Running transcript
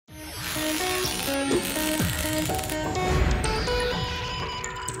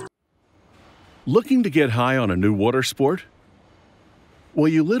Looking to get high on a new water sport? Well,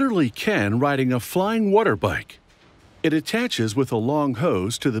 you literally can riding a flying water bike. It attaches with a long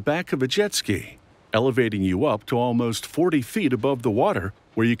hose to the back of a jet ski, elevating you up to almost 40 feet above the water,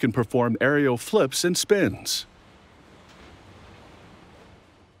 where you can perform aerial flips and spins.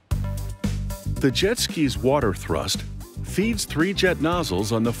 The jet ski's water thrust feeds 3 jet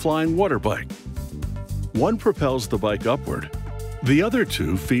nozzles on the flying water bike. One propels the bike upward. The other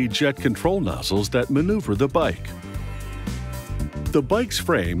 2 feed jet control nozzles that maneuver the bike. The bike's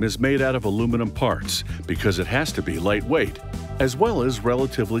frame is made out of aluminum parts because it has to be lightweight, as well as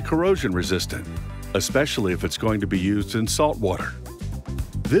relatively corrosion resistant, especially if it's going to be used in salt water.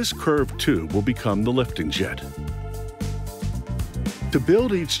 This curved tube will become the lifting jet. To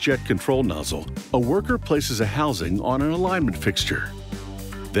build each jet control nozzle, a worker places a housing on an alignment fixture,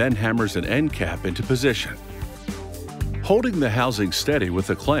 then hammers an end cap into position. Holding the housing steady with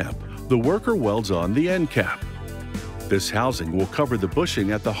a clamp, the worker welds on the end cap. This housing will cover the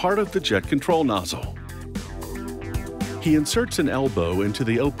bushing at the heart of the jet control nozzle. He inserts an elbow into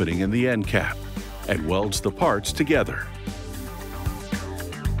the opening in the end cap and welds the parts together.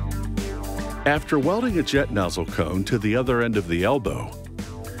 After welding a jet nozzle cone to the other end of the elbow,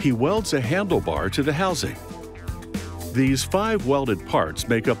 he welds a handlebar to the housing. These 5 welded parts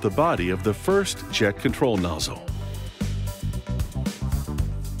make up the body of the first jet control nozzle.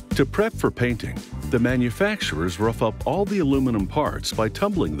 To prep for painting, the manufacturers rough up all the aluminum parts by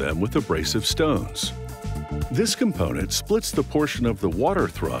tumbling them with abrasive stones. This component splits the portion of the water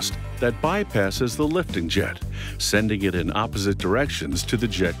thrust that bypasses the lifting jet, sending it in opposite directions to the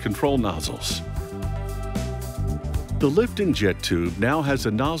jet control nozzles. The lifting jet tube now has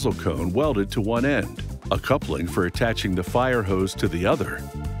a nozzle cone welded to one end, a coupling for attaching the fire hose to the other,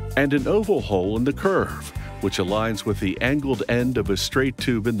 and an oval hole in the curve, which aligns with the angled end of a straight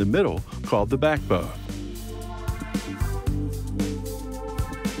tube in the middle called the backbone.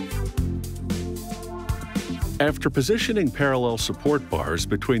 After positioning parallel support bars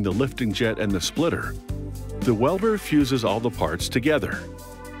between the lifting jet and the splitter, the welder fuses all the parts together.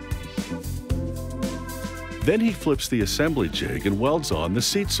 Then he flips the assembly jig and welds on the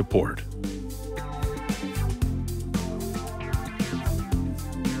seat support.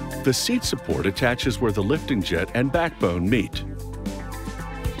 The seat support attaches where the lifting jet and backbone meet.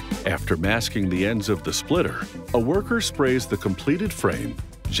 After masking the ends of the splitter, a worker sprays the completed frame,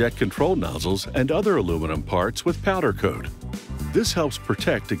 jet control nozzles, and other aluminum parts with powder coat. This helps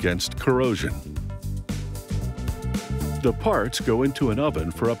protect against corrosion. The parts go into an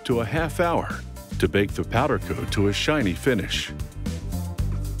oven for up to a half hour to bake the powder coat to a shiny finish.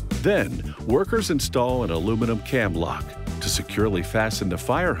 Then, workers install an aluminum cam lock to securely fasten the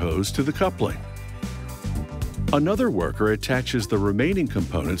fire hose to the coupling. Another worker attaches the remaining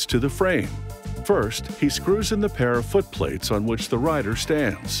components to the frame. First, he screws in the pair of foot plates on which the rider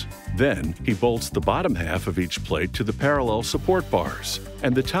stands. Then, he bolts the bottom half of each plate to the parallel support bars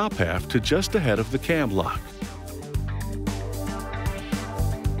and the top half to just ahead of the cam lock.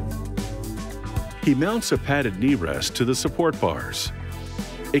 He mounts a padded knee rest to the support bars.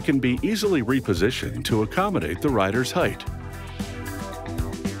 It can be easily repositioned to accommodate the rider's height.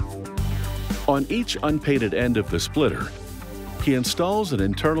 On each unpainted end of the splitter, he installs an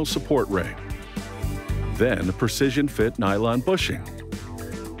internal support ring, then a precision-fit nylon bushing,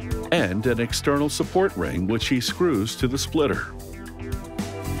 and an external support ring which he screws to the splitter.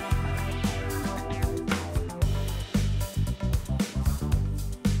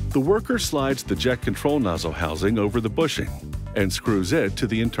 The worker slides the jet control nozzle housing over the bushing and screws it to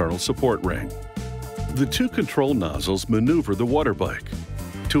the internal support ring. The 2 control nozzles maneuver the water bike.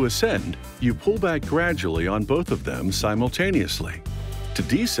 To ascend, you pull back gradually on both of them simultaneously. To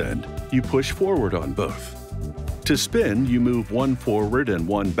descend, you push forward on both. To spin, you move one forward and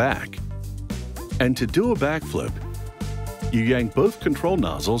one back. And to do a backflip, you yank both control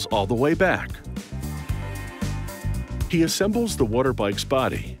nozzles all the way back. He assembles the water bike's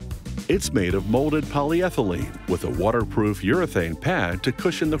body. It's made of molded polyethylene with a waterproof urethane pad to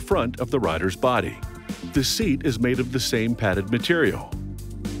cushion the front of the rider's body. The seat is made of the same padded material.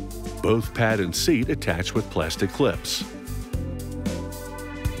 Both pad and seat attach with plastic clips.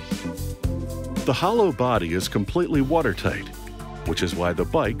 The hollow body is completely watertight, which is why the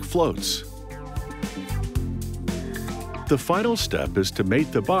bike floats. The final step is to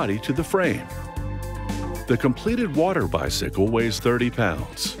mate the body to the frame. The completed water bicycle weighs 30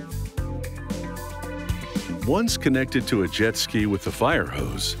 pounds. Once connected to a jet ski with the fire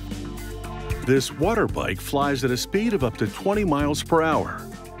hose, this water bike flies at a speed of up to 20 miles per hour.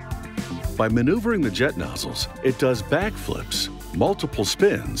 By maneuvering the jet nozzles, it does backflips, multiple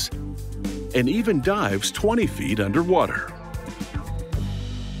spins, and even dives 20 feet underwater.